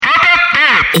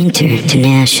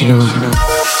International.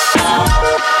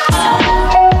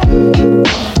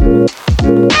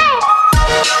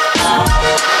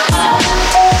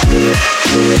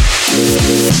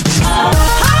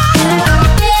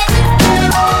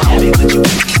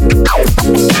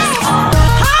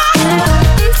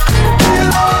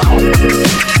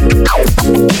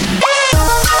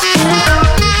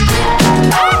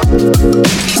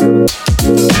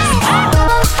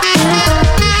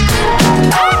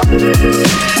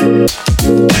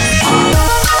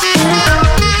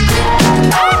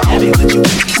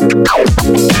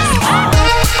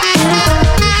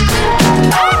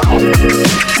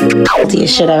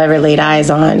 Shit I've ever laid eyes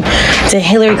on. It's a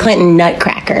Hillary Clinton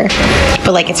nutcracker,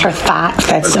 but like it's her thigh.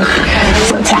 That's so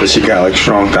But she got like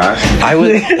strong thighs. I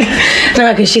would.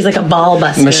 No, because she's like a ball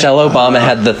buster. Michelle Obama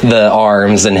had the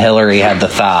arms and Hillary had the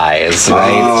thighs,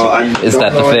 right? Is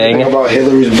that the thing? About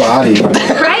Hillary's body.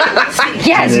 Right?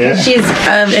 Yes, because she's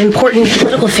an important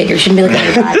political figure. Shouldn't be looking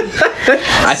at her body.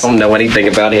 I don't know anything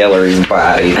about Hillary's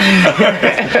body.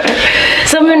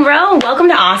 So Monroe, welcome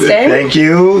to Austin. Thank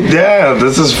you. Yeah,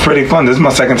 this is pretty fun. This is my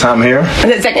second time here.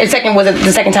 Second was it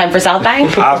the second time for South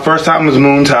Bank? First time was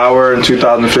Moon Tower in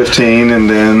 2015, and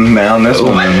then now this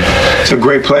one. It's a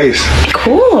great place.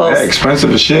 Cool. Yeah,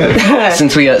 expensive as shit.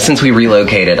 Since we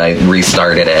relocated, I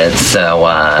restarted it. So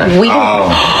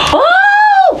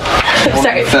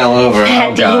Sorry. Fell over.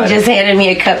 Pat Dean just handed me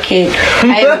a cupcake.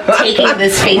 I'm taking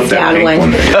this face down one. You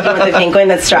want the pink one?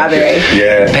 That's strawberry.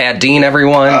 Yeah. Pat Dean,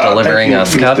 everyone, delivering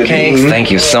us cupcakes.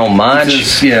 Thank you so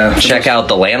much. Check out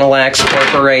the Lanalax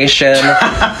Corporation.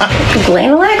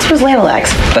 Lanalax? Where's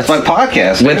Lanalax? That's my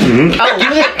podcast. With give me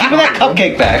that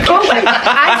cupcake back. Oh my God.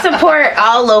 I support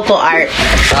all local art.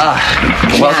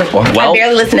 Welcome. I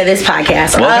barely listen to this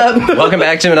podcast. Welcome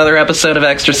back to another episode of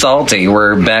Extra Salty.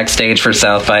 We're backstage for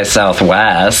South by Southwest.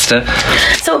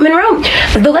 So Monroe,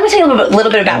 let me tell you a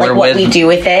little bit about like what we do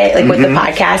with it, like with the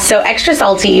podcast. So Extra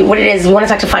Salty, what it is, we want to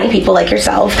talk to funny people like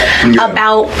yourself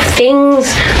about things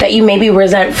that you may be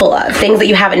resentful of, things that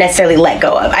you haven't necessarily let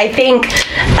go of. I think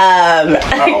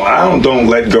I don't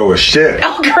let go of shit.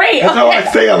 Oh great. That's how I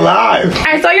stay alive.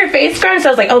 I saw your face crunch, so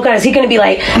I was like, oh God, is he going to be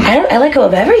like, I let go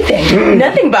of everything.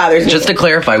 Nothing bothers me. Just to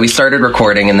clarify, we started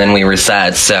recording and then we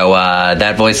reset. So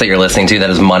that voice that you're listening to, that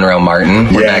is Monroe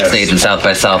Martin. We're backstage at South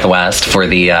by Southwest for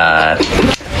the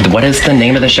what is the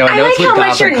name of the show? I know like it's how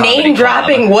much you're name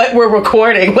dropping what we're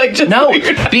recording. Like just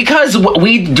because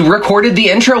we recorded the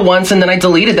intro once and then I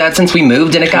deleted that since we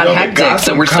moved and it got hectic.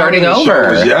 So we're starting over.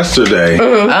 Show was yesterday.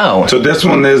 Oh, so this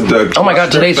one is the oh my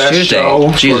God, today's Tuesday.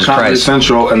 Jesus Christ.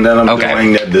 Central, and then I'm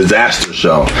doing that disaster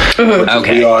show.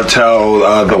 We all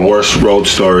tell the worst road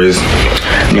stories.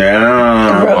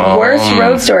 Worst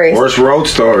road stories. Worst road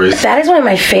stories. That is one of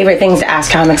my favorite things to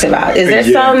ask comics about. Is there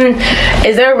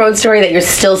is there a road story that you're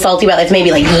still salty about that's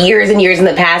maybe like years and years in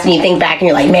the past and you think back and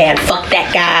you're like, man, fuck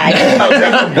that guy?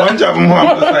 There's a bunch of them.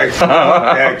 I'm just like,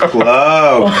 fuck that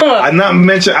club. I'm not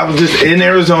mentioning, I was just in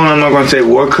Arizona. I'm not going to say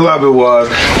what club it was,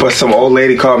 but some old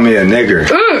lady called me a nigger.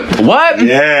 What?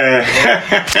 Yeah.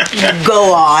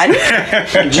 Go on.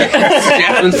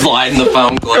 Jasmine sliding the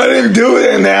phone. I didn't do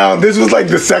it now. This was like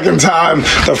the second time.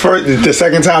 The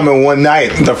second time in one night.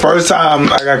 The first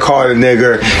time I got called a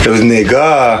nigger, it was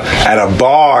nigga at a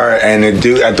bar, and the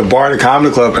dude at the bar at the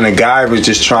comedy club, and the guy was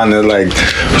just trying to like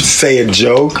say a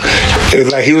joke. It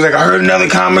was like he was like, I heard another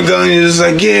comic go, and he was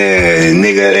like, yeah,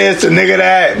 nigga this, a nigga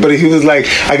that. But he was like,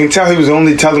 I can tell he was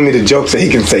only telling me the jokes that he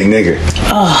can say nigger.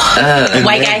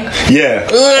 White guy? Yeah.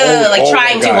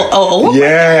 Trying to.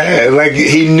 Yeah, like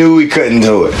he knew he couldn't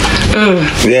do it.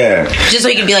 Yeah. Just so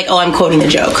he could be like, oh, I'm quoting the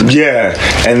joke. Yeah.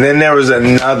 And then there was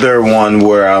another one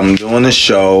where I'm doing a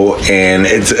show and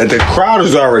the crowd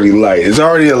is already light. It's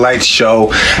already a light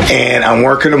show and I'm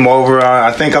working them over.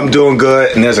 I think I'm doing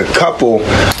good. And there's a couple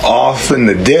off in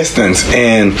the distance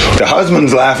and the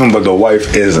husband's laughing, but the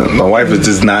wife isn't. The wife is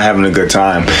just not having a good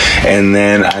time. And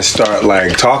then I start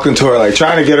like talking to her, like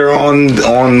trying to get her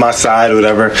on my side or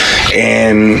whatever.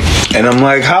 And I'm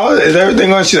like, how is everything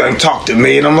going? She's like, talk to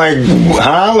me. And I'm like,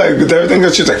 huh? Like, is everything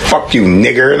good? She's like, fuck you,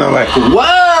 nigger. And I'm like,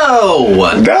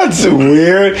 whoa, that's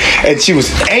weird. And she was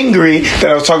angry that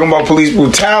I was talking about police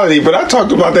brutality, but I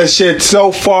talked about that shit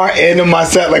so far into my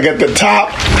set, like at the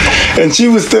top. And she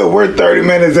was still, we're 30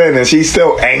 minutes in, and she's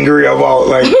still angry about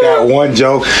like that one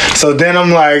joke. So then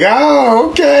I'm like, oh,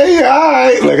 okay, all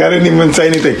right. Like, I didn't even say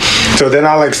anything. So then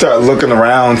I like start looking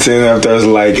around, seeing if there's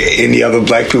like any other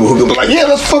black people who could be like, yeah,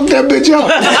 let's fuck that bitch good job.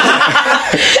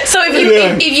 So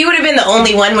if you would have been the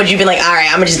only one, would you be like, all right,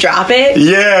 I'm gonna just drop it?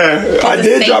 Yeah, I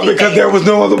did drop it because there was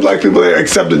no other black people there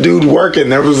except the dude working.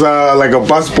 There was like a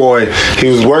busboy. He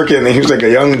was working and he was like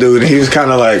a young dude. And he was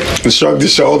kind of like shrugged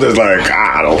his shoulders, like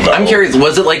I don't know. I'm curious,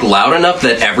 was it like loud enough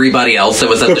that everybody else that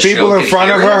was at the show people in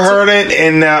front of her heard it,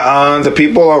 and the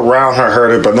people around her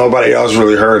heard it, but nobody else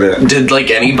really heard it. Did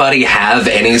like anybody have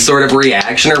any sort of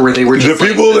reaction, or were they just the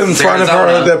people in front of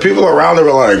her, the people around her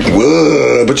were like,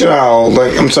 whoa, but you know,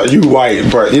 like I'm sorry, you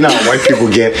white, but you know how white people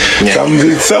get.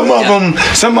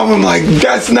 Some of them like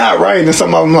that's not right, and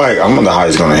some of them like I wonder how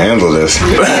he's gonna handle this.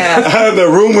 Yeah. The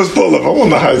room was full of I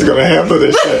wonder how he's gonna handle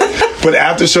this shit. But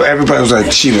after show, everybody was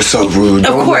like, she was so rude.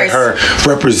 Don't let her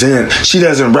represent. She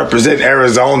doesn't represent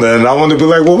Arizona. And I want to be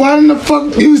like, well, why didn't the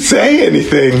fuck you say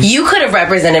anything? You could have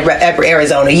represented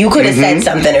Arizona. You could have said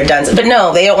something or done something. But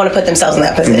no, they don't want to put themselves in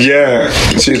that position. Yeah.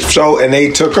 And they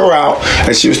took her out,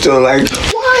 and she was still like, why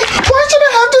should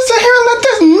I have to sit here and let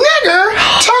this nigger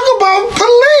talk about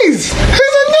police?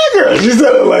 He's a nigger. She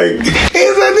said it like,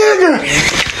 he's a nigger.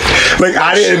 Like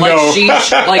I didn't know. She's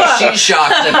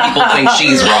shocked that people think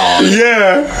she's wrong.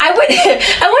 Yeah. I wonder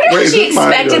how she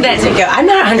expected that to go. I'm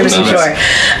not 100% sure.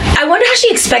 I wonder how she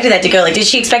expected that to go. Like, did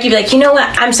she expect you to be like, you know what?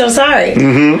 I'm so sorry.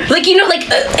 Mm-hmm. Like, you know, like,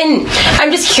 and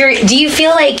I'm just curious. Do you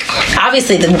feel like,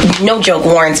 obviously, no joke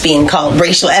warrants being called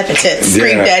racial epithets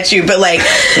screamed at you, but like,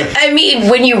 I mean,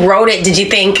 when you wrote it, did you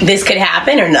think this could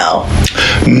happen or no?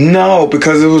 No,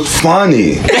 because it was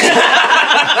funny.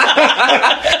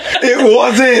 It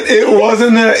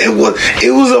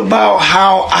was about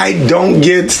how I don't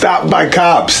get stopped by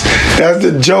cops. That's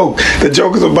the joke. The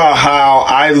joke is about how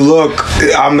I look.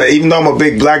 Even though I'm a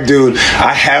big black dude,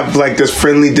 I have like this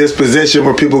friendly disposition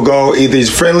where people go either he's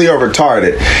friendly or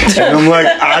retarded. And I'm like,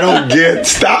 I don't get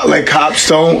stopped. Like cops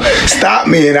don't stop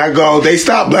me. And I go, they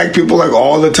stop black people like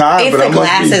all the time. It's but I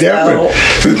must be different.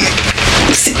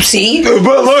 See? But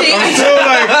look, I'm still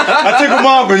like, I took them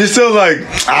off, and you're still like,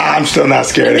 I'm still not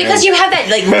scared. Because you have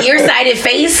that like nearsighted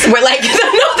face where like,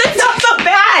 no, that's not so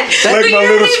bad. Like my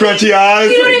little scrunchy eyes.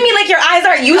 You know what I mean? Like your eyes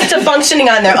aren't used to functioning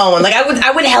on their own. Like I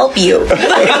would help you.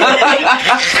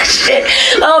 Shit.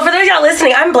 Oh, for those of y'all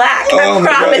listening, I'm black. I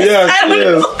promise. Yes, I don't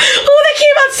know. Oh, that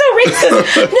came out so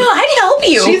racist. No, I'd help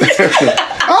you.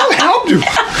 I'll help you.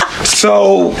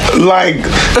 So, like,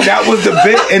 that was the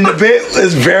bit, and the bit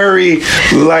is very,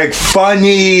 like,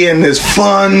 funny, and it's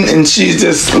fun, and she's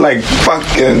just, like,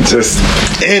 fucking just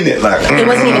in it, like. It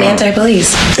wasn't even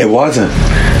anti-police. It wasn't.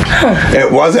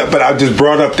 It wasn't, but I just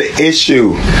brought up the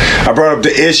issue. I brought up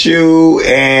the issue,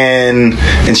 and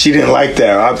she didn't like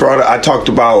that. I talked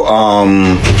about,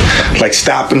 like,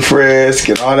 stop and frisk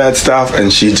and all that stuff,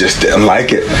 and she just didn't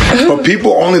like it. But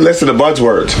people only listen to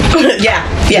buzzwords. Yeah.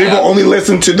 People only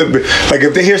listen to like,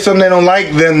 if they hear something they don't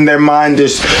like, then their mind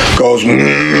just goes,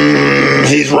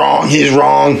 he's wrong.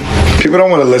 People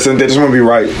don't want to listen. They just want to be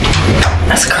right.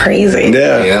 That's crazy.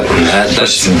 Yeah.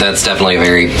 That's definitely a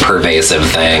very pervasive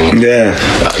thing. Yeah.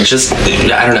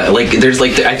 I don't know. Like,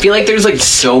 I feel like there's like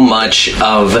so much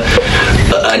of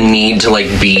a need to like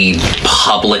be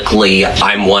publicly,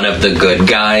 I'm one of the good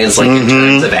guys, like in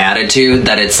terms of attitude,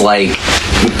 that it's like,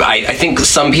 I think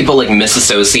some people like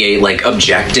misassociate like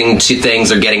objecting to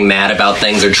things or getting mad about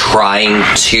things or trying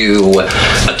to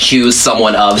accuse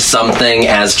someone of something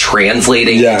as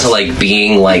translating into like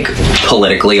being like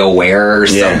politically aware or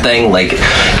something, like,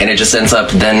 and it just ends up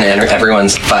then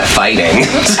everyone's fighting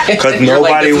because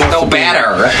nobody like, wants to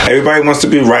better. Everybody wants to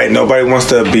be right. Nobody wants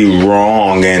to be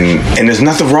wrong, and there's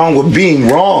nothing wrong with being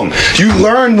wrong. You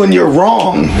learn when you're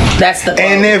wrong. That's the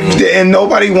problem. And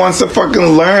nobody wants to fucking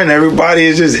learn. Everybody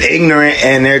is just ignorant,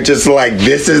 and they're just like,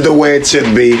 this is the way it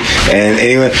should be. And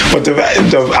anyway, but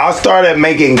I started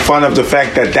making fun of the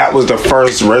fact that was the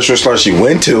first racial slur she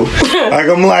went to. Like,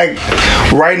 I'm like,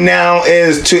 right now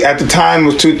at the time it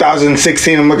was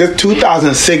 2016. I'm like, it's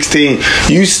 2016.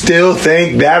 You still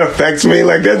think that affects me?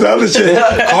 Like, that's other shit.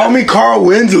 Call me Carl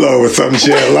Winslow or some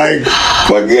shit. Like,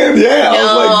 fucking yeah. I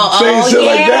was like saying shit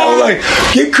like that. I was like,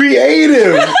 get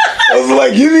creative. I was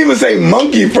like, you didn't even say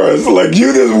monkey first. Like,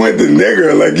 you just went to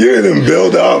nigger. Like, you didn't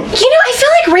build up. You know, I feel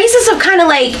like racists have kind of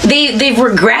like, they've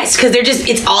regressed because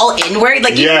it's all inward.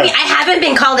 Like, I haven't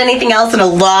been called anything else in a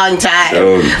long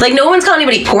time. Like, no one's calling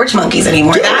anybody porch monkeys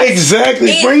anymore.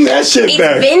 Exactly. Bring that shit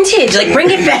back. It's vintage. Like, bring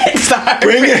it back. Sorry.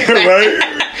 Bring it, right?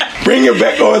 Bring it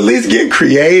back, or at least get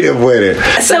creative with it.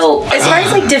 So, as far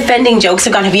as like defending jokes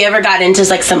have gone, have you ever got into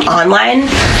like some online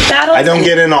battles? I don't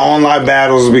get into online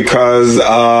battles because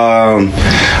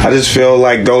I just feel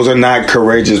like those are not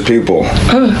courageous people,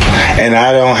 and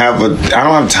I don't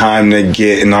have time to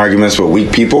get in arguments with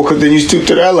weak people because then you stoop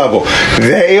to their level.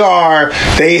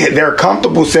 They're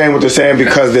comfortable saying what they're saying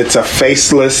because it's a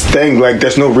faceless thing. Like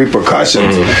there's no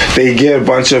repercussions. They get a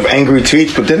bunch of angry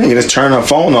tweets, but then they just turn their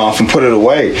phone off and put it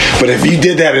away. But if you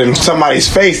did that in somebody's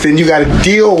face, then you got to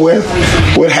deal with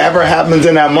whatever happens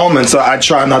in that moment. So I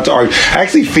try not to argue. I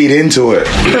actually feed into it.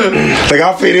 Like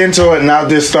I'll feed into it and I'll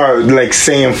just start like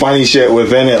saying funny shit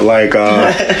within it. Like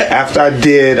after I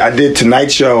did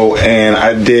Tonight Show and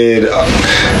I did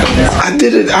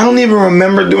it. I don't even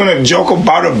remember doing a joke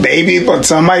about a baby, but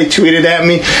somebody tweeted at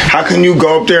me, "How can you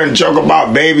go up there and joke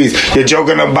about babies? You're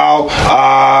joking about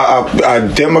a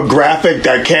demographic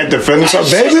that can't defend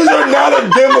themselves." Babies are not a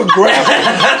demographic.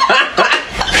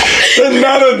 They're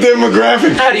not a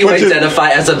demographic. How do you identify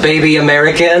as a baby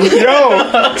American?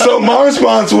 Yo, so my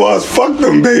response was, "Fuck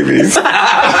them babies."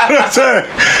 I said,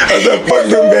 "Fuck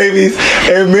them babies."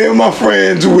 And me and my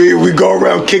friends, we go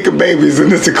around kicking babies,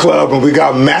 and it's a club, and we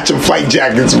got matching flight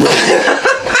jackets with.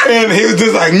 And he was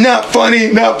just like, not funny.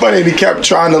 And he kept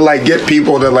trying to like get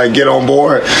people to like get on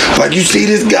board. Like, you see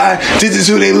this guy? This is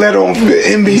who they let on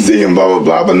NBC and blah blah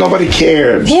blah. But nobody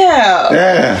cared.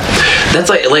 Yeah. That's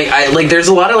like there's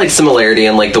a lot of like similarity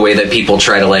in like the way that people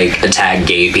try to like attack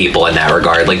gay people in that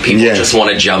regard. Like people just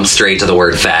want to jump straight to the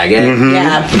word faggot.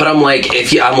 Yeah. But I'm like,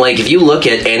 if you look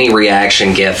at any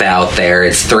reaction GIF out there,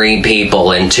 it's 3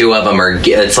 people and 2 of them are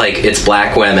it's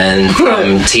black women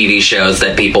from TV shows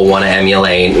that people want to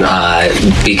emulate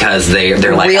because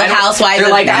they're like Real Housewives.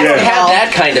 They're like, I don't have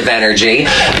that kind of energy.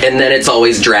 And then it's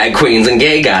always drag queens and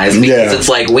gay guys because it's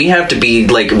like we have to be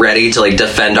like ready to like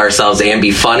defend ourselves and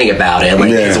be funny about it.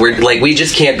 Like, cause we're like, we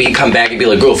just can't come back and be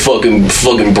like, "Oh,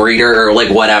 fucking breeder," or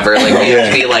like whatever. Like we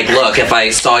have to be like, "Look, if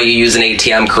I saw you use an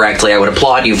ATM correctly, I would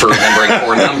applaud you for remembering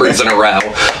 4 numbers in a row.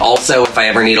 Also, if I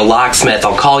ever need a locksmith,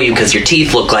 I'll call you because your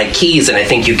teeth look like keys and I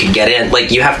think you could get in." Like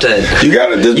you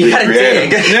gotta dig.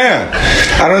 Yeah.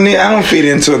 I don't feed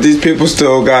into it. These people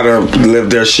still gotta live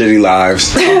their shitty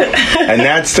lives. And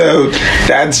that's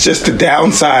just the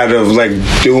downside of like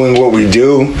doing what we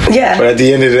do. Yeah. But at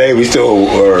the end of the day, we still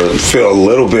feel a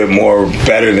little bit more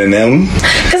better than them.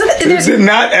 Because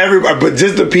not everybody, but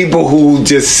just the people who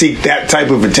just seek that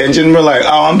type of attention. We're like,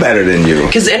 "Oh, I'm better than you."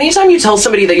 Because anytime you tell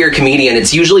somebody that you're a comedian,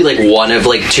 it's usually like one of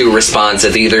like 2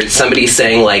 responses. Either somebody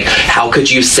saying like, "How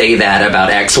could you say that about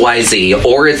XYZ?"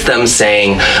 Or it's them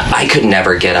saying, "I could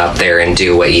never get up there and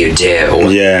do what you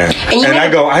do." Yeah. And I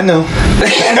go, "I know."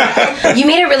 You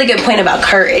made a really good point about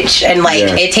courage, and like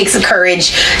it takes the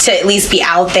courage to at least be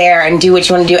out there and do what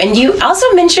you want to do. And you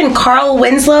also mentioned Carl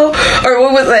Winslow, or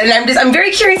what was it? And I'm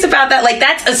very curious about that. Like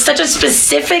that's such a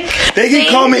specific. They can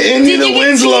call me Eddie the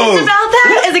Winslow. About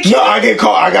that as a kid? No,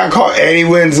 I got called Eddie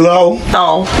Winslow.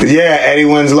 Oh. Yeah, Eddie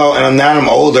Winslow. And now I'm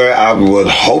older, I would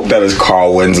hope that it's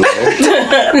Carl Winslow.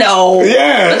 No.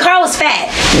 Yeah. But Carl was fat.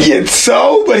 Yeah,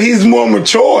 so, but he's more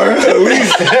mature. At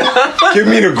least give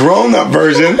me the grown-up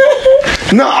version.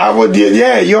 No, I would.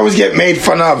 Yeah, you always get made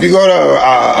fun of. You go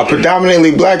to a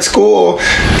predominantly black school,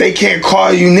 they can't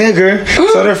call you nigger,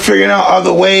 so they're figuring out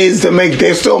other ways to make.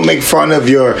 They still make fun of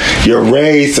your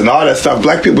race and all that stuff.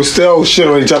 Black people still shit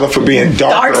on each other for being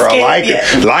darker or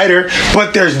lighter,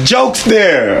 but there's jokes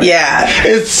there. Yeah,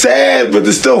 it's sad, but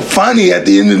it's still funny. At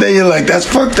the end of the day, you're like, that's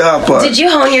fucked up. Did you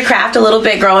hone your craft a little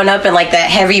bit growing up in like that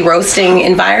heavy roasting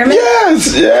environment?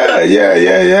 Yes, yeah.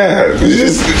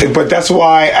 But that's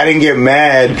why I didn't get mad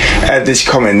at this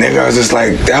coming nigga. I was just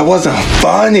like, that wasn't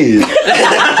funny.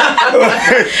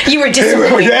 You were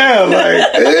disappointed. Yeah, like,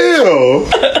 ew.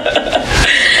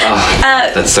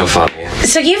 That's so funny.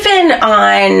 So you've been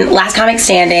on Last Comic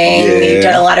Standing. You've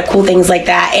done a lot of cool things like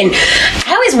that. And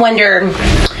I always wonder,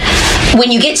 when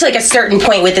you get to like a certain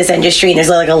point with this industry and there's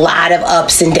like a lot of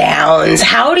ups and downs,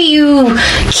 how do you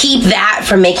keep that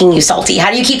from making you salty?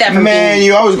 How do you keep that from being...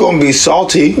 you're always going to be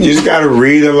salty. You just got to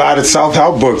read a lot of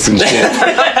self-help books and shit.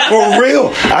 For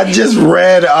real. I just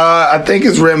read, I think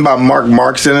it's written by Mark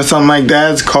Markson or something like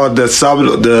that. It's called The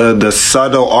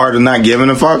Subtle Art of Not Giving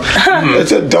a Fuck.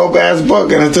 It's a dope-ass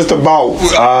book, and it's just about...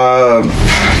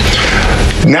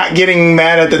 not getting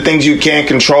mad at the things you can't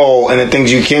control, and the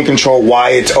things you can't control,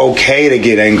 why it's okay to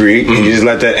get angry, and you just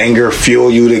let that anger fuel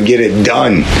you to get it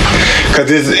done. Because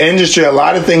this industry, a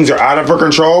lot of things are out of our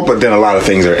control, but then a lot of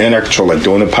things are in our control, like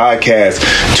doing a podcast,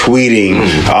 tweeting,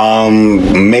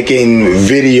 making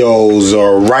videos,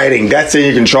 or writing. That's in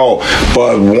your control.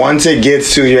 But once it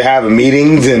gets to you're having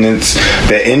meetings and it's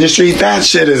the industry, that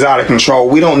shit is out of control.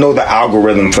 We don't know the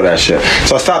algorithm for that shit.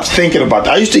 So I stopped thinking about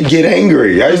that. I used to get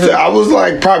angry. I was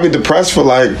like probably depressed for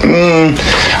like,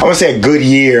 I want to say a good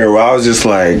year, where I was just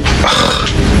like,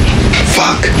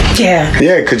 fuck. Yeah.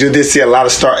 Yeah, because you did see a lot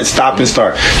of stop and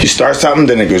start. You start something,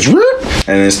 then it goes whoop,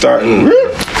 and then start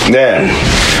whoop. Yeah.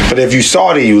 But if you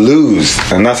saw it, you lose.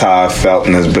 And that's how I felt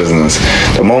in this business.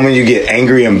 The moment you get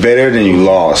angry and bitter, then you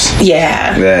lost.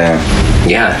 Yeah. Yeah.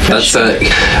 Yeah, that's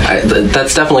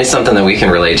definitely something that we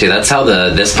can relate to. That's how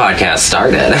this podcast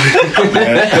started.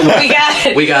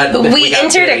 we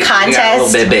entered a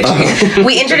contest.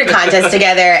 We entered a contest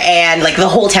together, and like the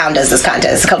whole town does this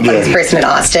contest. It's called Funniest Person in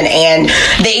Austin, and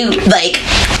they like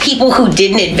people who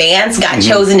didn't advance got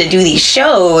chosen to do these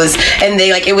shows, and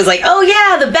they like it was like, oh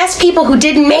yeah, the best people who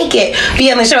didn't make it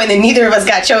be on the show, and then neither of us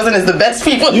got chosen as the best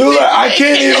people. You're like, I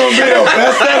can't even be the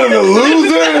best out of the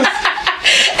losers.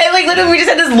 And like literally we just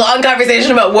had this long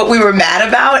conversation about what we were mad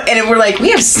about, and we're like, we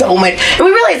have so much, and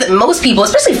we realized that most people,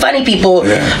 especially funny people,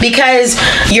 because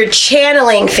you're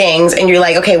channeling things and you're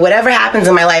like, okay, whatever happens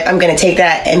in my life, I'm gonna take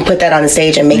that and put that on the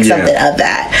stage and make something of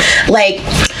that. Like,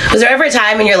 was there ever a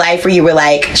time in your life where you were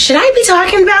like, should I be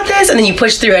talking about this? And then you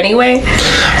pushed through anyway?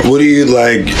 What do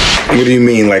you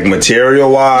mean, like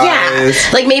material wise? Yeah,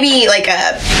 like maybe like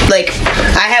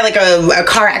I had like a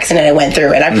car accident I went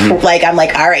through, and I'm like,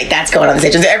 all right, that's going on the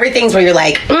stage. Is there ever things where you're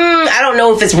like, I don't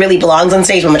know if this really belongs on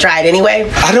stage, but I'm gonna try it anyway?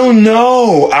 I don't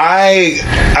know. I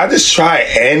just try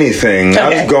anything. Okay.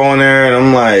 I just go in there and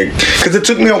I'm like, because it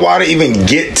took me a while to even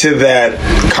get to that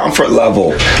comfort level.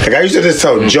 Like I used to just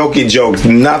tell jokey jokes,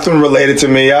 nothing related to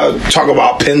me. I would talk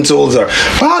about pencils or,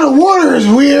 wow, the water is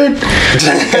weird.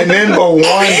 And then but one,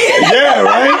 yeah,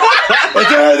 right? And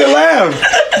then I had to laugh.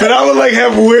 But I would like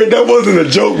have weird, that wasn't a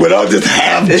joke, but I'll just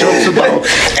have jokes about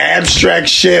abstract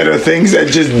shit or things that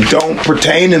just don't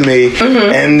pertain to me.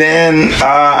 And then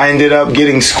I ended up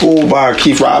getting schooled by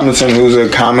Keith Robinson, who's a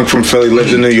comic from Philly,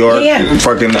 lives in New York,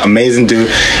 fucking amazing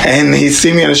dude. And he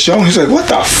see me on the show, and he's like, what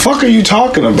the fuck are you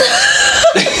talking about?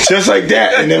 Just like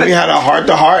that. And then we had a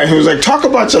heart-to-heart, and he was like, talk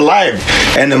about your life.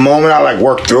 And the moment I like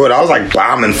worked through it, I was like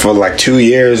bombing for like 2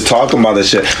 years talking about this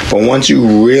shit. But once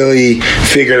you really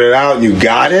figured it out and you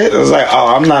got it, it was like,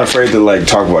 oh, I'm not afraid to like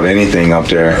talk about anything up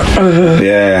there.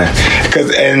 Yeah.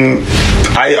 And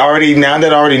I already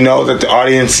know that the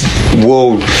audience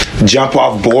will jump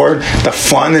off board. The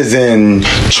fun is in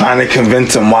trying to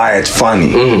convince them why it's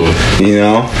funny. You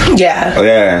know?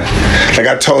 Yeah. Like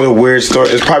I told a weird story.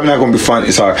 It's probably not going to be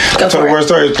funny. Sorry. I told a weird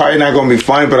story. It's probably not going to be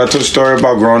funny, but I told a story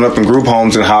about growing up in group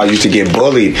homes and how I used to get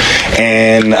bullied.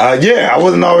 And I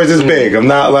wasn't always this big. I'm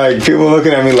not like people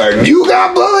looking at me like, you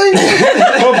got bullied?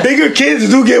 But bigger kids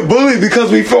do get bullied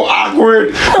because we feel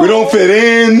awkward. We don't fit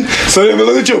in. So they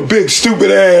look at your big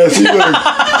stupid ass. You're like,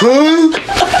 huh?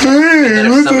 Hey,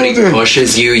 if somebody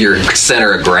pushes you, your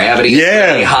center of gravity is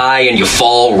really high and you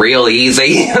fall real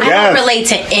easy. I don't relate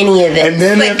to any of this. And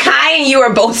then like Kai and you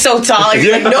are both so tall.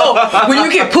 You're like, no, when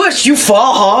you get pushed, you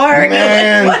fall hard.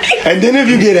 Man. Like, and then if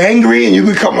you get angry and you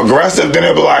become aggressive, then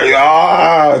it'll be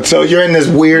like, so you're in this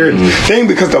weird thing,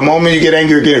 because the moment you get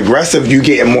angry or get aggressive, you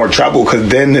get in more trouble, because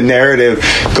then the narrative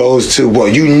goes to, well,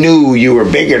 you knew you were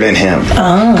bigger than him.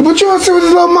 But you don't see what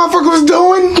this little motherfucker was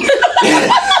doing?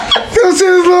 You don't see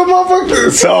this little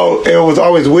motherfucker? So it was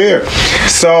always weird.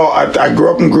 So I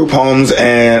grew up in group homes,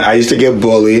 and I used to get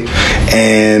bullied,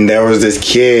 and there was this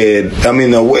kid. I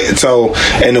mean,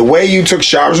 the way you took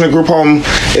showers in a group home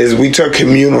is we took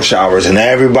communal showers, and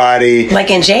everybody, like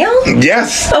in jail.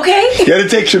 Yes. Okay. You had to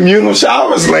take communal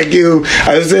showers.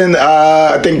 I was in.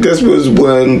 I think this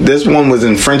one was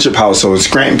in Friendship House, so it's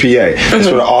Scranton, PA. That's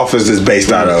where the office is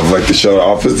based out of. Like the show, the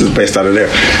office is based out of there.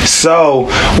 So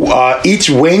each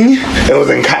wing, it was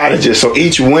in cottages, so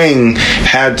each wing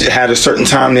had a certain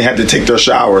time they had to take their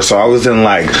shower. So I was in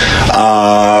like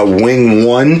wing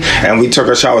 1, and we took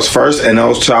our showers first, and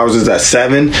those showers is at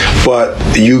 7, but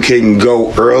you can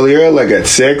go earlier, like at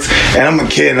 6. And I'm a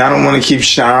kid, and I don't want to keep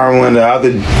showering with the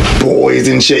other boys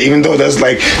and shit, even though that's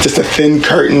like just a thin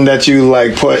curtain that you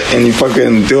like put and you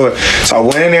fucking do it. So I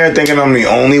went in there thinking I'm the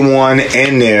only one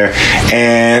in there,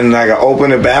 and like I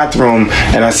open the bathroom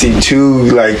and I see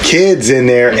 2 like kids in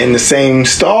there in the same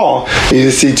stall. You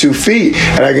just see 2 feet,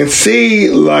 and I can see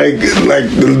like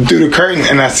through the curtain,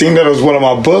 and I seen that it was one of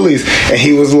my bullies, and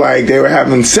he was like, they were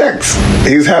having sex.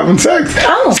 He was having sex.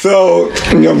 Oh. So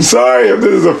I'm sorry if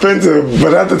this is offensive,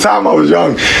 but at the time I was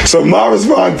young, so my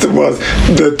response was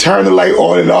to turn the light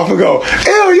on and off and go,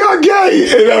 "Ew, y'all gay,"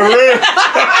 and I ran.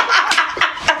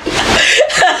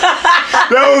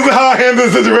 That was how I handled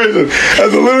the situation.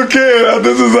 As a little kid,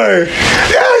 this was like,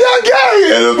 "Yeah, y'all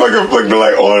gay," and just fucking flicked the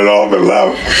light on and off and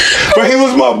laugh. But he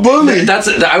was my bully.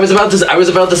 I was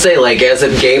about to say, like, as a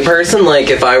gay person, like,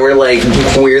 if I were like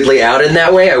weirdly out in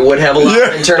that way, I would have a lot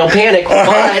of internal panic.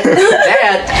 But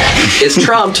that is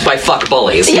trumped by fuck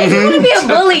bullies. Yeah, if you want to be a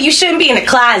bully, you shouldn't be in the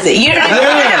closet. You don't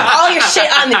have all your shit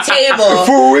on the table.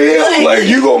 For real, like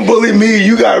you gonna bully me,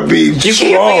 you gotta be You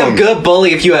strong. can't be a good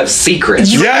bully if you have secrets.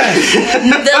 Yes.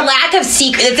 The lack of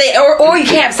secrets, or you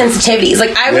can't have sensitivities.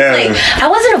 Like I was I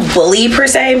wasn't a bully per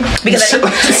se because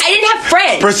I didn't have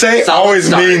friends. Per se always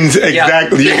means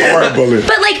exactly you are a bully.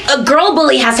 But like a girl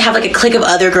bully has to have like a clique of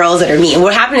other girls that are mean.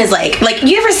 What happened is like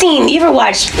you ever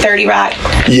watched 30 Rock?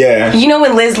 Yeah. You know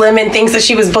when Liz Lemon thinks that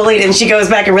she was bullied and she goes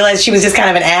back and realizes she was just kind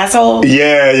of an asshole?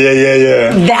 Yeah.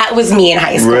 That was me in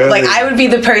high school. Really? Like I would be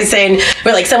the person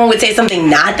where like someone would say something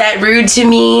not that rude to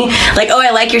me, like, "Oh, I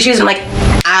like your shoes." I'm like,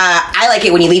 I like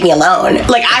it when you leave me alone.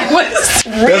 Like I was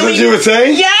really. That's what you would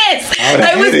say? Yes,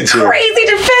 I was crazy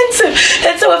defensive.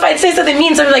 And so if I'd say something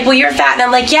mean, someone would be like, "Well, you're fat," and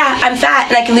I'm like, "Yeah, I'm fat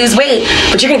and I can lose weight,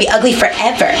 but you're gonna be ugly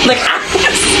forever." Like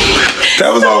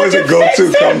that was always a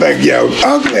go-to comeback. Yo,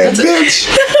 ugly bitch.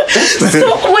 So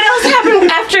what else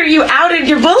happened after you outed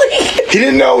your bully? He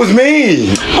didn't know it was me.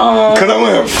 Because I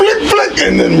went flick,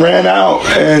 and then ran out.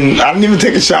 And I didn't even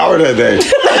take a shower that day.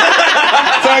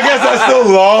 So I guess I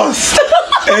still lost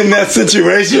in that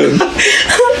situation.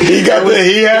 He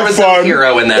had fun. No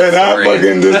hero in that and story. I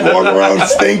fucking just walk around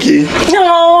stinky.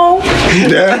 No.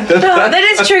 Yeah. No, that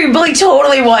is true. Your bully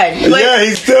totally won. Like, yeah,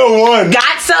 he still won.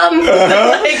 Got some.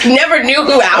 Like, never knew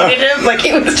who outed him. Like,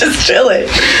 he was just chilling.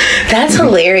 That's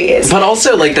hilarious. But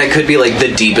also, like, that could be, like,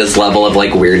 the deepest level of,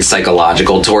 like, weird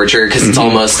psychological torture, because it's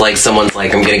almost like someone's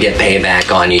like, "I'm gonna get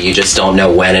payback on you. You just don't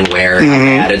know when and where, how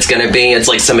bad it's gonna be." It's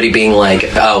like somebody being like,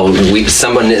 "Oh,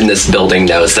 someone in this building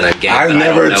knows that I'm gay." I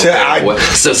never tell.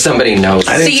 So somebody knows.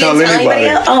 I didn't tell anybody.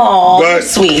 Oh, but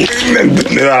sweet.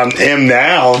 I am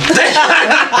now.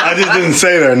 I just didn't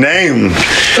say their name.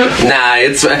 Nah,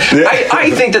 it's.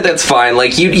 I think that's fine.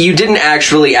 Like you didn't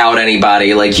actually out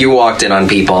anybody. Like you walked in on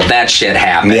people. That shit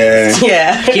happened.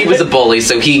 Yeah. He was a bully,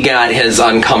 so he got his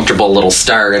uncomfortable little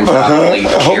start and probably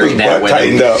carried that with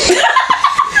him. Up.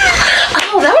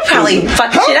 Oh, that would probably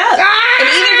fuck shit up.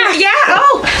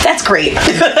 And that's great.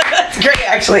 That's great,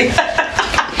 actually.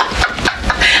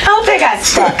 I hope they got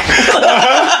stuck.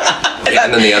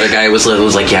 And then the other guy was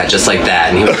like, "Yeah, just like that."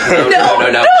 And he was like,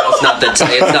 no, it's not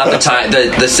the time.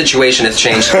 The situation has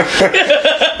changed.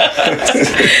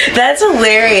 That's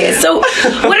hilarious. So,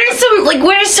 what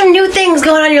are some new things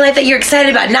going on in your life that you're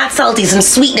excited about? Not salty, some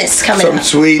sweetness coming up. Some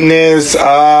sweetness.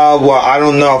 Well, I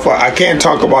don't know if I can't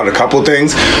talk about a couple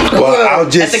things, but I'll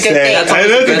just that's a good say thing.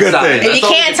 it is a good thing. If you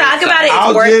can't talk about it, it's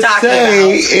I'll worth just talking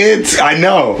say about. it's. I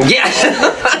know. Yeah.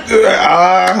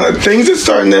 Things are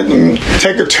starting to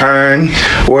take a turn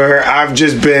where I've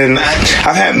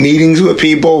had meetings with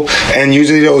people, and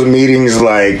usually those meetings,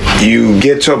 like, you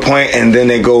get to a point and then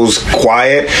it goes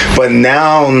quiet, but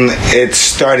now it's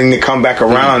starting to come back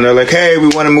around. They're like, "Hey, we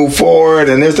want to move forward,"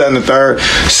 and this, that, and the third.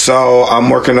 So I'm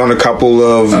working on a couple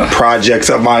of projects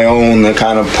of my own to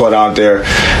kind of put out there.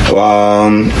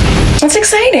 That's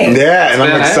exciting. Yeah, and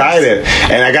I'm excited.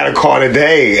 And I got a call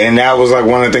today, and that was like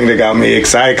one of the things that got me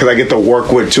excited, because I get to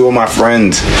work with two of my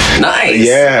friends. Nice.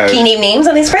 Yeah. Can you name names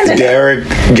on these friends? Derek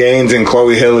Gaines and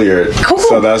Chloe Hilliard. Cool.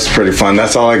 So that's pretty fun.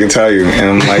 That's all I can tell you.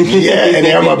 And I'm like, yeah, and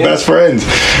they're my best friends.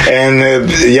 And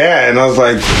and I was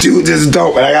like, dude, this is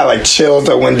dope. And I got like chills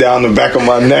that went down the back of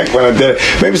my neck when I did it.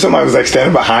 Maybe somebody was like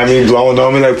standing behind me, blowing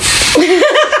on me, like.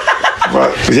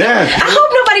 But, yeah. I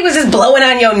hope nobody was just blowing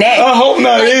on your neck. I hope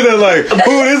not either. Like,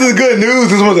 ooh, this is good news.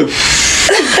 This one's like.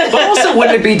 But also,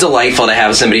 wouldn't it be delightful to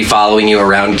have somebody following you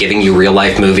around, giving you real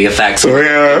life movie effects with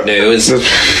good news?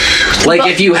 Like,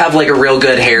 if you have like a real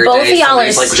good hair day,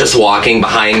 somebody's like just walking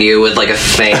behind you with like a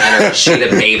fan or a sheet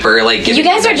of paper. Like, you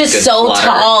guys are just so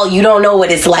tall, you don't know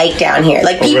what it's like down here.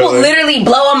 Like, people literally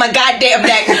blow on my goddamn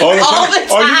neck all the time.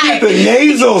 Oh, you get the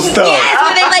nasal stuff.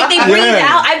 Yes, when they breathe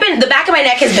out. I've been the back of my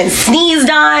neck has been sneezed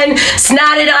on,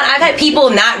 snotted on. I've had people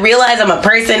not realize I'm a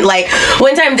person. Like,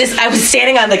 one time I was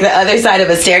standing on like the other side of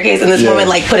a staircase, and this woman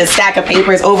like put a stack of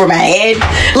papers over my head.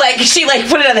 Like, she like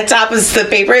put it on the top of the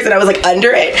papers, and I was like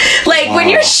under it. Like, when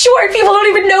you're short, people don't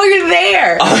even know you're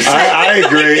there. I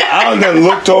agree. I then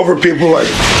looked over people like,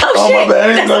 oh shit, my bad,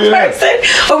 I didn't know you're there.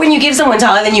 Or when you give someone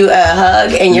taller than you a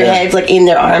hug, and your head's like in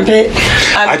their armpit.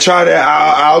 I try to.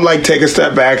 I'll like take a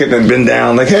step back and then bend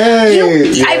down. Like, hey.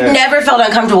 I've never felt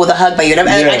uncomfortable with a hug by you.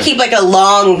 I keep like a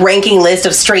long ranking list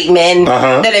of straight men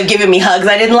that have given me hugs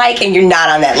I didn't like, and you're not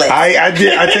on that list. I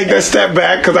take that step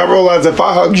back because I realize if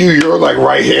I hug you, you're like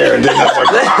right here, and then that's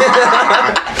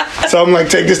like. So I'm like,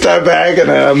 take a step back and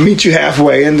I'll meet you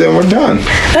halfway, and then we're done.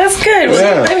 That's good.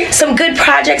 Well, I mean, some good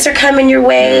projects are coming your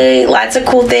way. Lots of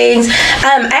cool things.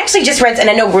 I actually just read, and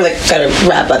I know we're like gonna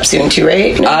wrap up soon too,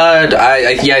 right? No?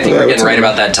 I think we're getting right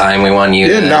about that time. We want you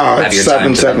to have your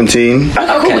time. 7:17.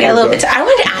 Oh, cool. We got a little bit. I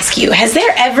wanted to ask you: has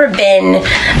there ever been?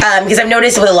 Because I've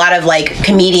noticed with a lot of like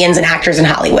comedians and actors in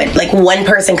Hollywood, like one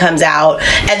person comes out,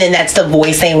 and then that's the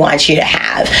voice they want you to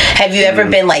have. Have you ever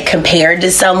been like compared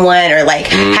to someone, or like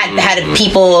had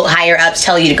people higher ups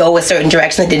tell you to go a certain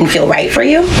direction that didn't feel right for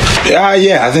you?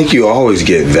 Yeah, I think you always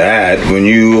get that when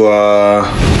you.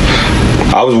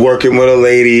 I was working with a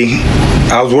lady.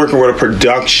 I was working with a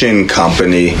production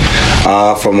company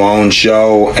for my own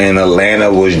show, and Atlanta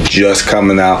was just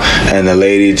coming out, and the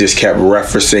lady just kept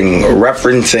referencing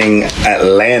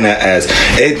Atlanta as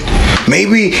it.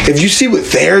 Maybe if you see what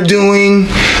they're doing,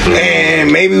 and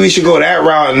maybe we should go that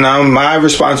route. And my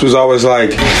response was always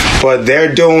like, but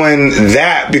they're doing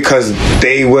that because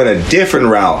they went a different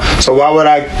route. So why would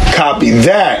I copy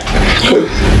that?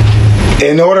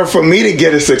 In order for me to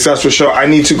get a successful show, I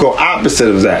need to go opposite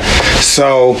of that.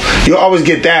 So you always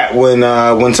get that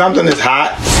when something is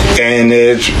hot and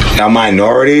it's a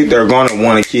minority, they're going to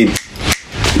want to keep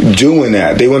doing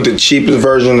that. They want the cheapest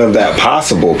version of that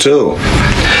possible too.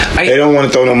 They don't want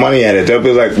to throw no money at it. They'll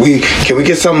be like, can we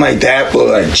get something like that but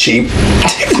like cheap?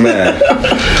 Man.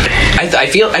 I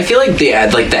feel like the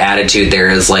attitude there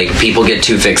is like people get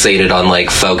too fixated on like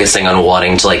focusing on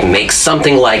wanting to like make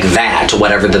something like that,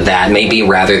 whatever that may be,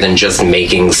 rather than just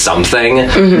making something.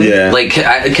 Yeah. Like,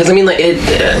 because I mean, like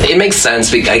it makes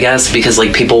sense, I guess, because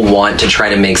like people want to try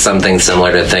to make something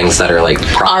similar to things that are like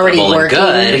profitable and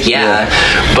good. Yeah.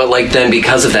 But like then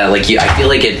because of that, like I feel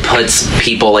like it puts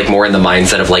people like more in the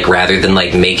mindset of like rather than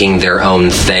like making their own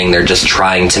thing, they're just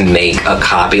trying to make a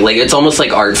copy. Like it's almost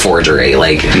like art forgery.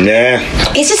 Like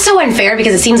it's just so unfair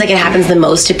because it seems like it happens the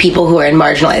most to people who are in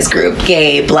marginalized group,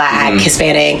 gay, black,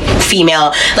 Hispanic,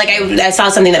 female. Like I saw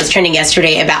something that was trending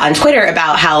yesterday on Twitter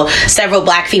about how several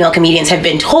black female comedians have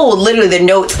been told literally the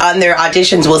notes on their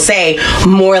auditions will say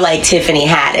more like Tiffany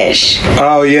Haddish.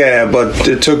 Oh yeah, but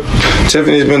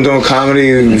Tiffany's been doing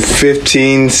comedy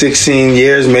 15, 16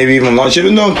 years, maybe even longer. She's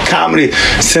been doing comedy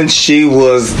since she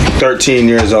was 13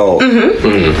 years old.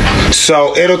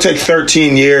 So it'll take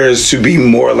 13 years to be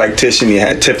more like Tiffany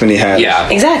Haddish. Yeah,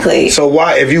 exactly. So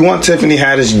why, if you want Tiffany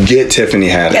Haddish, get Tiffany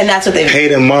Haddish, and that's what they pay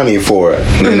them money for it.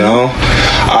 You know,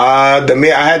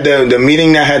 the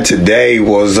meeting I had today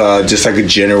was just like a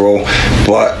general,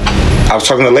 but I was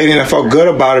talking to a lady and I felt good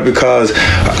about it because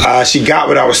she got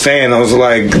what I was saying. I was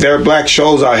like, there are black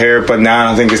shows out here, but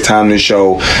now I think it's time to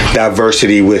show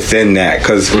diversity within that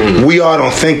because we all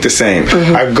don't think the same.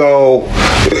 I go,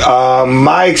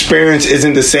 my experience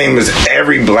isn't the same as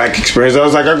every black experience. I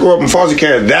was like, I grew up in foster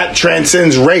care. That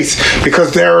transcends race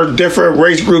because there are different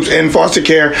race groups in foster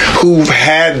care who've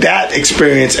had that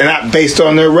experience and not based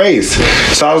on their race.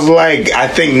 So I was like, I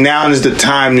think now is the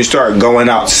time to start going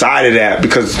outside of that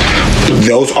because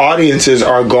those audiences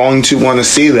are going to want to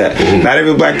see that. Not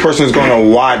every black person is going to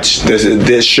watch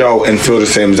this show and feel the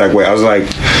same exact way. I was like,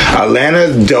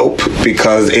 Atlanta's dope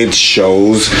because it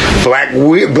shows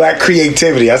black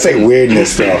creativity. I say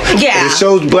weirdness though. Yeah. It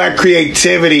shows black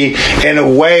creativity in a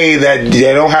way that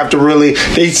they don't have to really.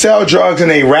 They sell drugs and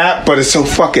they rap, but it's so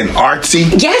fucking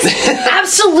artsy. Yes,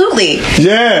 absolutely.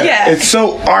 Yeah. It's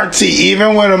so artsy.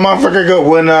 Even when a motherfucker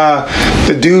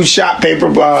the dude shot Paper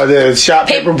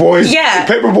Boys. Yeah.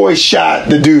 Paper Boy shot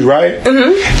the dude, right?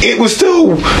 It was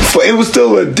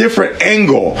still a different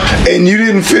angle, and you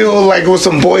didn't feel like it was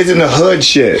some Boys in the Hood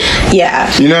shit.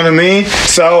 Yeah. You know what I mean?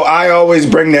 So I always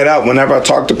bring that up whenever I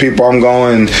talk to people. I'm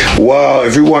going, well,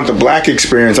 if you want the black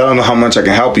experience, I don't know how much I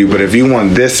can help you, but if you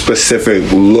want this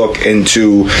specific look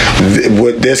into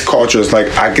what this culture is like,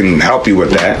 I can help you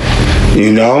with that.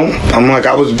 You know, I'm like,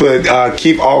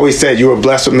 Keith always said you were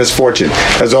blessed with misfortune.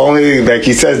 That's the only, like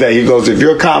he says that, he goes, if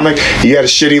you're a comic, you had a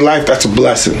shitty life, that's a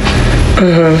blessing.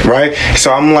 right?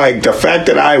 So I'm like, the fact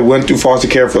that I went through foster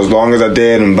care for as long as I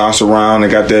did and bounced around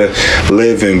and got to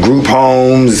live in group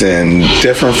homes and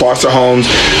different foster homes,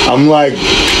 I'm like,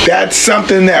 that's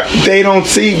something that they don't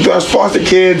see. Those foster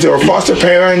kids or foster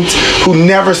parents who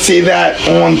never see that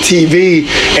on TV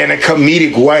in a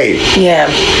comedic way. Yeah.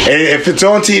 And if it's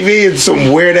on TV, it's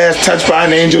some weird ass Touched by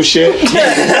an Angel shit. Everybody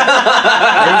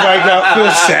got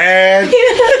feel sad.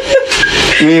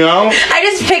 You know? I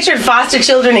just pictured foster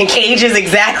children in cages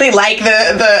exactly like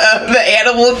the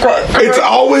animal. It's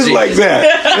always like that.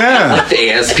 Yeah. The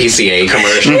ASPCA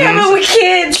commercial. Yeah, but with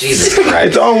kids. Jesus Christ.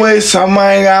 It's always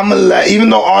somebody, even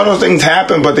though all those things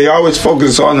happen, but they always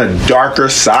focus on the darker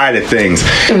side of things.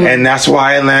 And that's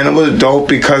why Atlanta was dope,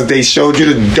 because they showed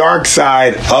you the dark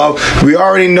side of, we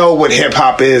already know what hip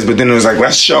hop is, but then it was like,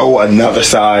 let's show another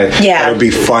side. Yeah. That'll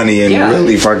be funny and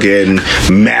really fucking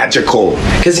magical.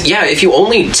 Because, if you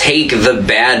only take the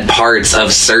bad parts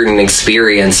of certain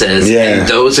experiences, and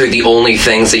those are the only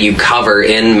things that you cover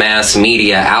in mass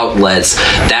media outlets,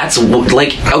 that's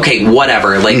like, okay,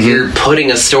 whatever. Like, you're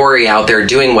putting a story out there,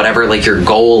 doing whatever, like, your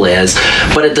goal is.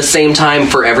 But at the same time,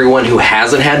 for everyone who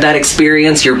hasn't had that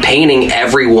experience, you're painting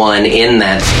everyone in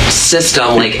that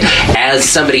system, like, as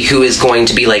somebody who is going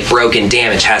to be, like, broken,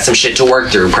 damaged, has some shit to work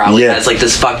through, probably has, like,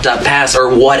 this fucked up past, or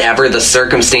whatever the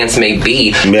circumstance may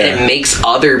be. And it makes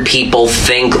other people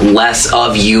think less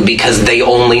of you because they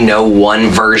only know one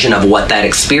version of what that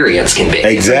experience can be.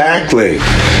 Exactly.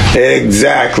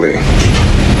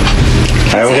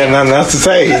 I don't got nothing else to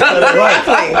say. He said it right.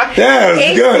 Yeah,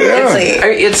 it's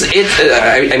good.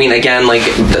 Yeah. I mean, again, like,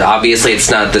 obviously it's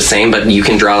not the same, but you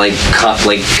can draw like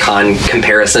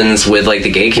comparisons with like the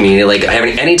gay community. Like,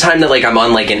 anytime that like I'm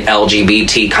on like an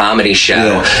LGBT comedy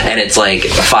show and it's like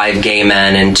 5 gay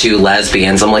men and 2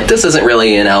 lesbians, I'm like, this isn't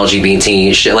really an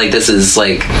LGBT shit. Like, this is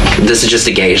just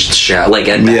a gay show. Like,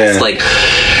 it's like,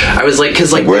 I was like,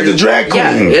 because like, where's the drag queen?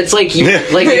 Yeah, it's like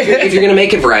like if you're gonna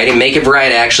make it variety,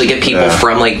 actually get people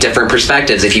from like different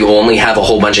perspectives. If you only have a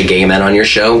whole bunch of gay men on your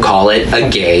show, call it a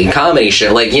gay comedy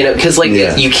show. Like, you know, because like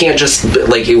you can't just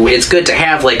like, it's good to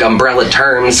have like umbrella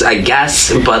terms, I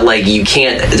guess, but like you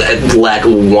can't let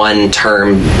one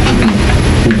term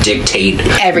dictate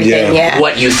everything.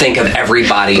 What you think of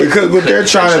everybody. Because what they're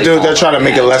trying to do, they're trying to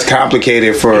make it less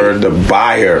complicated for the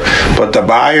buyer, but the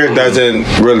buyer doesn't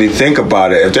really think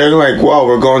about it. If they're like, well,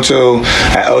 we're going to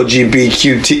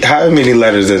LGBTQ, how many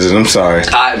letters is it? I'm sorry.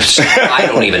 I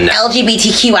don't even know.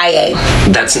 LGBTQIA.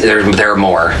 That's there are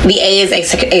more. The A is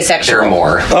asexual. There are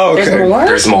more. Oh, okay. There's more?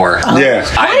 There's more. Yeah.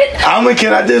 I'm gonna,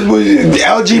 can I just with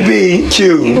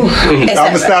LGBTQ? I'm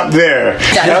gonna stop there.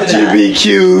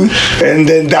 LGBTQ and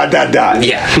then ...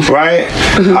 Yeah. Right?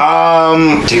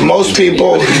 Most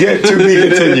people get to be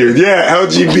continued. Yeah,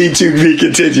 LGBT to be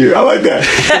continued. I like that.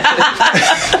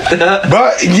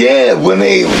 But yeah, when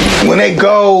they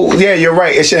go, yeah, you're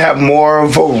right. It should have more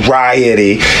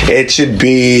variety. It should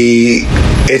be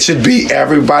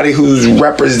everybody who's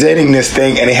representing this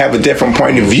thing, and they have a different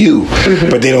point of view.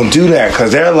 But they don't do that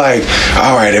because they're like,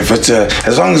 all right, if it's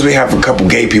as long as we have a couple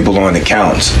gay people on, it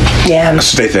counts. Yeah,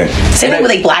 that's what they think. Same thing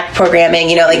with like black programming.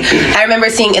 You know, like I remember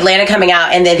seeing Atlanta coming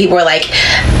out, and then people were like,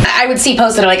 I would see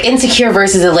posts that are like Insecure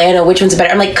versus Atlanta, which one's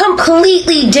better? I'm like,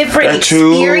 completely different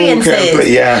experiences.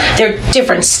 They're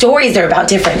different stories. They're about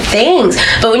different things.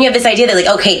 But when you have this idea that like,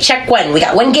 okay, check one, we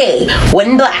got one gay,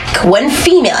 one black, one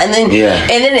female, and then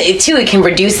it can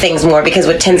reduce things more, because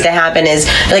what tends to happen is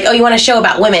like, oh, you want a show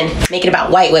about women, make it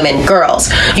about white women, girls.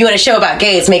 You want a show about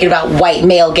gays, make it about white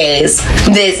male gays.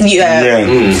 This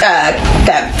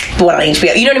that one on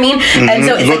HBO. You know what I mean? And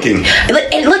so it's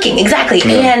looking exactly.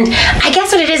 And I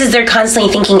guess what it is they're constantly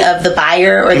thinking of the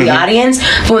buyer or the audience.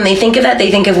 But when they think of that,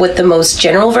 they think of what the most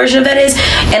general version of that is.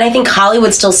 And I think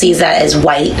Hollywood still sees that as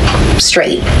white,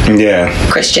 straight,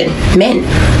 Christian men.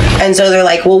 And so they're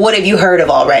like, well, what have you heard of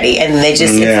already? And they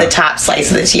just, it's the top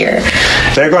slice of the tier.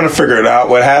 They're going to figure it out.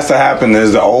 What has to happen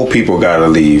is the old people got to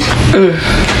leave.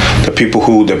 The people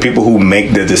who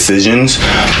make the decisions.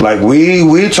 Like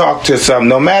we talk to some,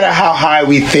 no matter how high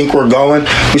we think we're going,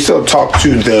 we still talk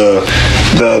to the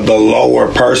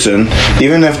lower person.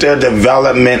 Even if their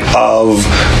development of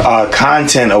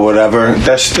content or whatever,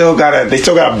 they still got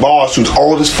a boss who's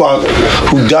old as fuck,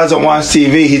 who doesn't watch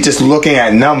TV. He's just looking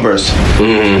at numbers.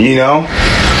 You know?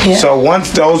 Yeah. So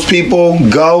once those people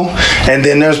go, and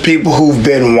then there's people who've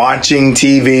been watching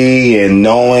TV and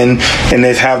knowing, and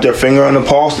they have their finger on the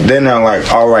pulse, then they're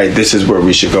like, all right, this is where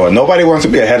we should go. And nobody wants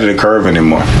to be ahead of the curve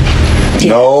anymore.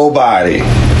 Nobody.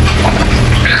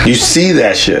 You see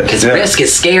that shit. Because Risk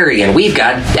is scary, and we've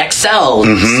got Excel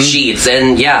sheets,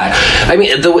 and I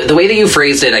mean, the way that you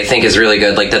phrased it, I think, is really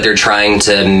good. Like that they're trying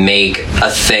to make a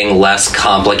thing less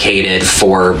complicated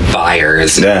for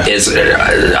buyers is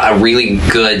a really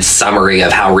good summary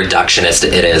of how reductionist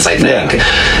it is, I think.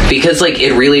 Because like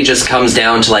it really just comes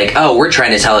down to like, oh, we're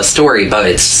trying to tell a story, but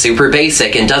it's super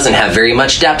basic and doesn't have very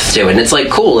much depth to it. And it's like,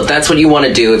 cool, if that's what you want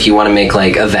to do, if you want to make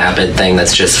like a vapid thing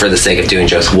that's just for the sake of doing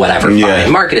jokes, whatever,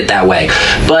 fine, market it that way.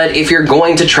 But if you're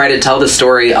going to try to tell the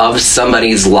story of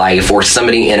somebody's life or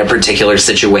somebody in a particular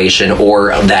situation or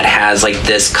that has like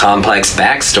this complex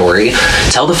backstory,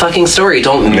 tell the fucking story.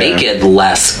 Don't make it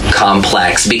less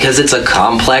complex because it's a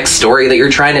complex story that you're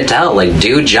trying to tell. Like,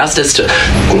 do justice to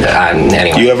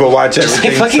anyway. You ever watch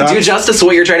Everything fucking do justice to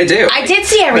what you're trying to do. I did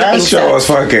see Everything That show was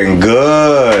fucking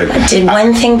good. Did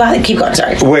one thing bother? Keep going,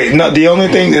 sorry. Wait, no, the only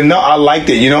thing, I liked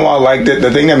it. You know why I liked it?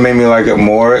 The thing that made me like it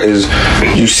more is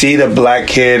you see the black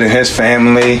kid and his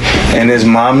family, and his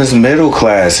mom is middle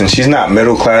class, and she's not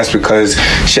middle class because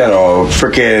she had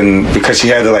because she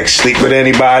had to like sleep with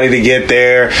anybody to get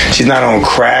there. She's not on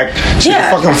crack. She's a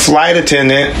fucking flight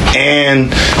attendant,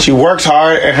 and she works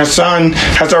hard, and her son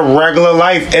has a regular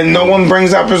life, and no one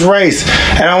brings up his race.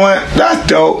 And I went, that's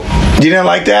dope. You didn't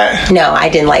like that? No, I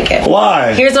didn't like it.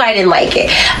 Why? Here's why I didn't like it.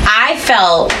 I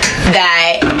felt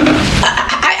that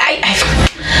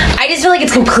I just feel like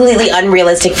it's completely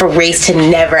unrealistic for race to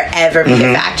never, ever be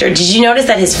a factor. Did you notice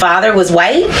that his father was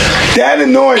white? That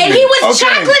annoyed me. And he was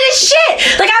chocolate as shit.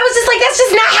 Like, I was just like, that's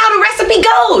just not how the recipe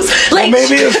goes. Like, well,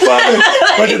 maybe it's funny.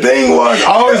 But the thing was,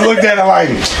 I always looked at it like,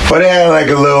 but they had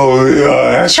like a little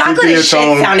chocolate as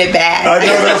shit sounded bad. I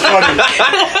know, that's funny.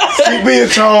 Sepia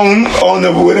tone on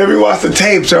whenever you watch the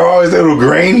tapes, they're always a little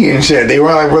grainy and shit. They were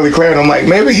like really clear, and I'm like,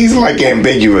 maybe he's like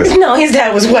ambiguous. No, his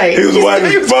dad was white. He was white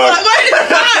as fuck.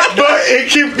 But it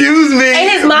confused me.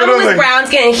 And his mom was brown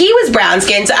skinned, and he was brown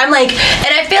skinned. So I'm like,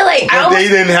 and I feel like they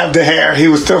didn't have the hair. He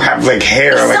would still have like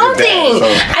hair. Something. Like his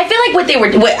dad, so. I feel like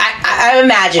I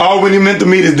imagine. Oh, when he meant to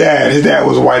meet his dad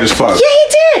was white as fuck. Yeah, he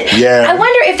did. Yeah. I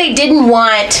wonder if they didn't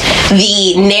want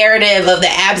the narrative of the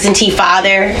absentee father,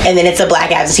 and then it's a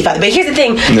black absentee father. But here's the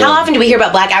thing: how often do we hear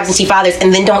about black absentee fathers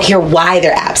and then don't hear why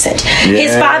they're absent? Yeah.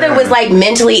 His father was like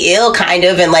mentally ill, kind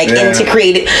of, and like into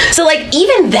creative. So like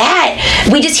even that,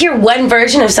 we just hear one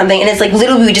version of something, and it's like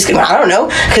literally we just go, I don't know,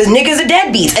 because niggas are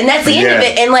deadbeats, and that's the end of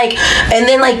it. And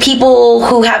then like people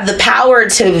who have the power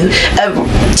to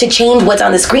change what's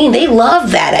on the screen, they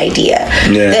love that idea.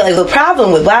 Yeah. They're like, the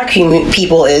problem with black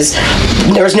people is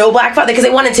there's no black father, because they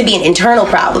want it to be an internal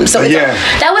problem. So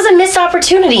that was a missed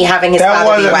opportunity having his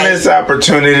father be white. That was a missed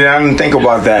opportunity. I didn't think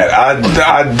about that.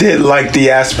 I did like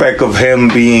the aspect of him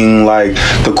being like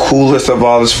the coolest of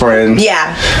all his friends.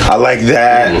 Yeah. I like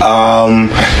that.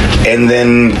 And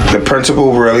then the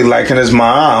principal really liking his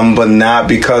mom, but not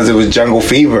because it was Jungle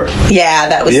Fever. Yeah,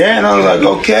 that was. Yeah, and I was like,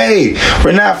 okay,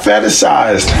 we're not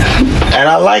fetishized, and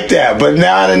I like that. But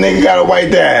now the nigga got a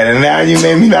white dad, and now you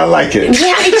made me not like it.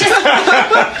 Yeah,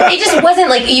 it just wasn't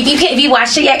like if you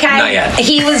watched it yet, Kai. Not yet.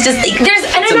 He was just like, there's.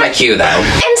 And it's in my queue though.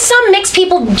 And some mixed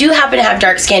people do happen to have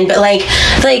dark skin, but like.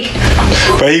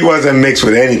 But he wasn't mixed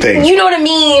with anything. You know what I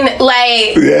mean?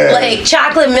 Like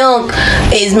chocolate milk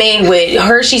is made with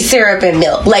Hershey syrup and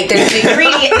milk. Like there's an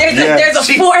ingredient, there's a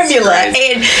formula, and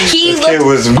it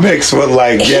was mixed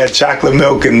with chocolate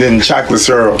milk and then chocolate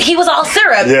syrup. He was all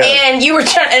syrup, and you were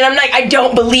trying, and I'm like, I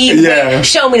don't believe. Like,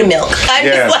 show me the milk. I'm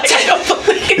just like, I don't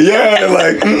believe. It's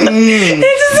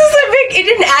just it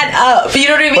didn't add up. You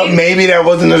know what I mean? But maybe that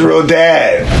wasn't his real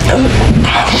dad.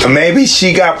 Maybe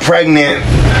she got pregnant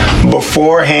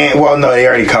beforehand. Well, no, they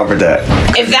already covered that.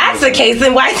 If that's the case,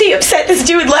 then why is he upset this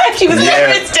dude left? He was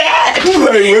never his dad.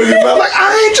 Like,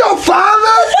 I ain't your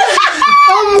father.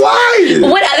 I'm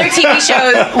white. What other TV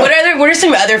shows? What are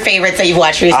some other favorites that you've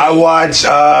watched recently? I watched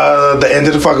The End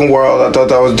of the Fucking World. I thought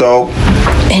that was dope.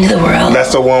 End of the World.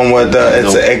 That's the one with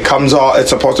it's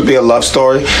supposed to be a love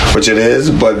story, which it is,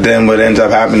 but then what ends up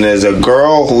happening is a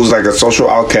girl who's like a social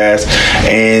outcast,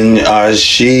 and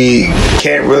she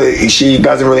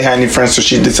doesn't really have any friends, so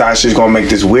she decides she's gonna make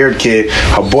this weird kid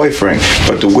her boyfriend.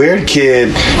 But the weird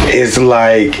kid is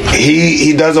like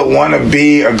he doesn't want to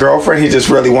be a girlfriend, he just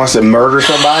really wants to murder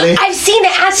somebody. I've seen the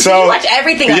ads. So you watch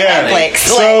everything on Netflix.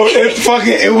 So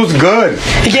it was good.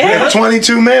 Yeah.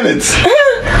 22 minutes.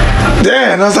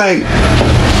 Yeah, and I was like,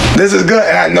 this is good.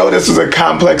 And I know this was a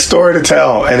complex story to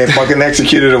tell, and they fucking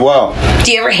executed it well.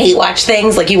 Do you ever hate watch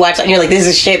things? Like you watch it and you're like, this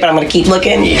is shit, but I'm going to keep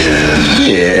looking?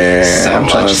 Yeah. So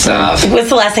much stuff. What's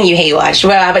the last thing you hate watched?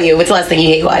 Well, how about you? What's the last thing you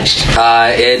hate watched?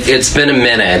 It's been a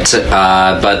minute,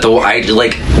 but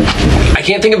I I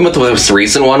can't think of what the most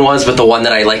recent one was, but the one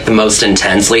that I like the most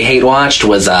intensely hate watched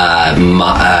was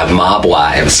Mob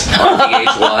Wives on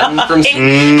VH1. From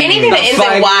anything that ends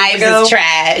in wives is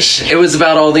trash. It was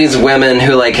about all these women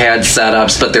who like had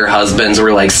setups, but their husbands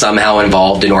were like somehow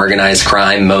involved in organized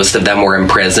crime. Most of them were in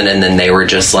prison, and then they were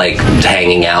just like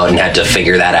hanging out and had to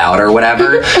figure that out or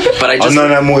whatever. But I just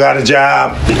none of them got a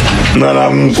job. None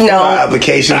of them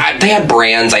application. They had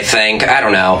brands, I think. I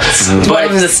don't know. One of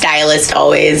them was a stylist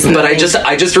always. But I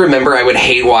just remember I would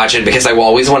hate watch it because I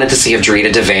always wanted to see if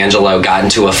Drita D'Angelo got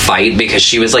into a fight, because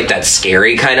she was like that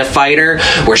scary kind of fighter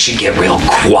where she'd get real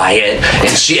quiet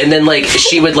and then like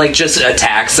she would like just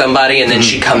attack somebody and then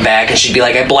she'd come back and she'd be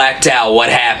like, I blacked out, what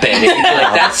happened? And you'd be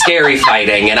like, that's scary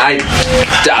fighting. And I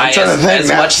as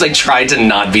much as I tried to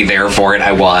not be there for it,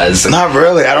 I was. Not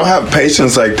really. I don't have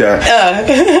patience like that.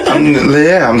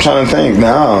 I'm trying to think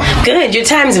now. Good, your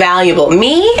time's valuable.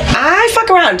 Me, I fuck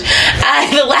around.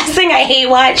 The last thing I hate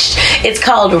watched, it's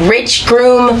called Rich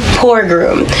Groom, Poor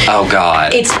Groom. Oh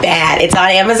God. It's bad. It's on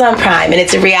Amazon Prime, and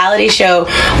it's a reality show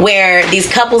where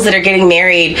these couples that are getting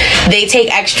married, they take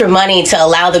extra money to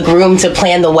allow the groom to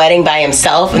plan the wedding by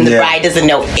himself, and the bride doesn't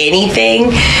know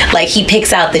anything. Like, he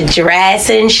picks out the dress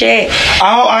and shit.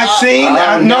 Oh, I've seen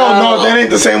that. No, that ain't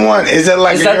the same one. Is it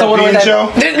like a European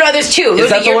show? There's two. Is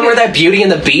that the one where that Beauty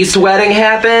and the Beast wedding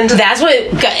happened? That's what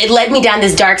it led me down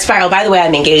this dark spiral. By the way,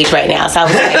 I'm engaged right now, so I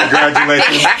was like,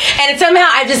 congratulations. And somehow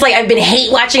I've been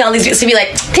hate watching all these videos to be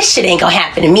like, this shit ain't gonna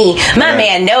happen to me. My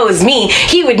man knows me.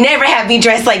 He would never have me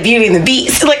dressed like Beauty and the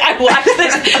Beast. Like, I watched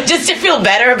this just to feel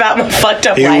better about my fucked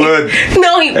up life. He would.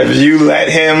 No, if you let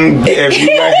him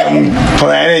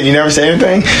plan it, you never say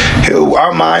anything,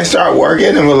 our minds start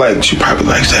working and we're like, she probably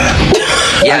likes that.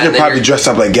 I could probably dress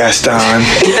up like Gaston.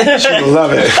 She'd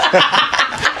love it.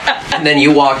 And then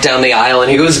you walk down the aisle and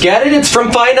he goes, get it? It's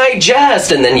from Finite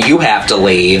Jest. And then you have to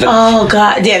leave. Oh,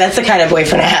 God. Yeah, that's the kind of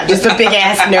boyfriend I have. Just a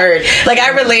big-ass nerd. Like, I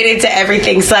related to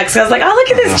Everything Sucks. I was like, oh, look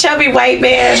at this chubby white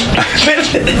man.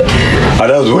 Oh,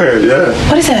 that was weird, yeah.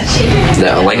 What is that?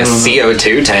 No, like a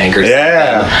CO2 tank or something.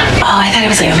 Yeah. Oh, I thought it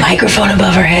was like a microphone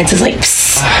above our heads. It's like,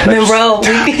 psst, Monroe.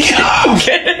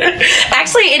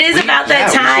 Actually, it is about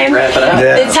that time.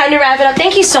 It's time to wrap it up.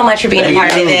 Thank you so much for being a part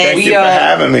of this. Thank you for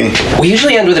having me. We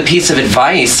usually end with a piece of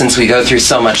advice since we go through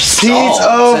so much salt. Piece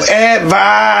of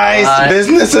advice,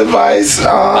 business advice,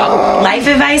 life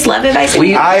advice, love advice.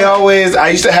 I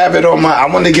used to have it on I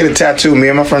wanted to get a tattoo. Me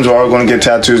and my friends were always going to get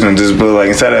tattoos and just be like,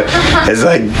 instead of, it's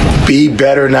like, be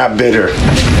better, not bitter.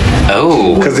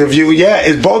 Oh. Because if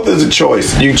it's both is a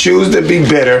choice. You choose to be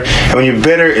bitter, and when you're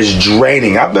bitter, it's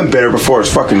draining. I've been bitter before.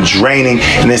 It's fucking draining,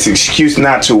 and it's an excuse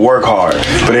not to work hard.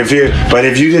 But if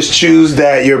you just choose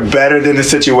that you're better than the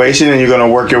situation and you're gonna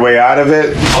work your way out of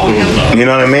it, you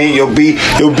know what I mean? You'll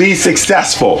be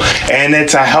successful, and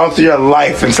it's a healthier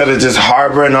life instead of just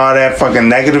harboring all that fucking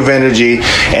negative energy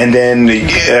and then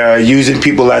using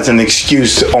people as an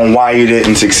excuse on why you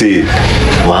didn't succeed.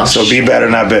 Well, so be better,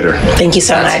 not bitter. Thank you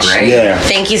so much. Great. Yeah.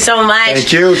 Thank you so much.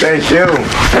 Thank you. All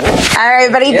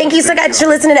right, buddy. Thank you so much for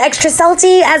listening to Extra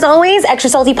Salty. As always, Extra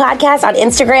Salty Podcast on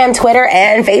Instagram, Twitter,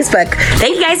 and Facebook.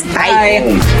 Thank you, guys.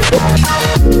 Bye.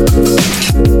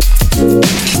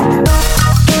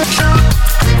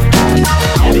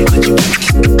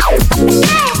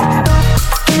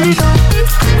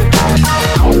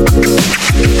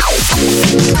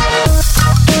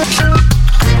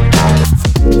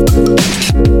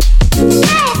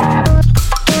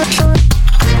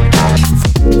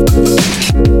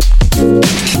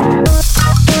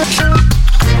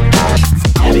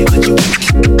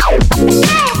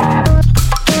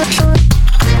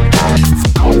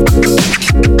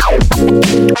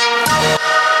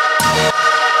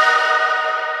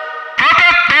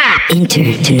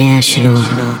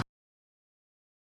 International.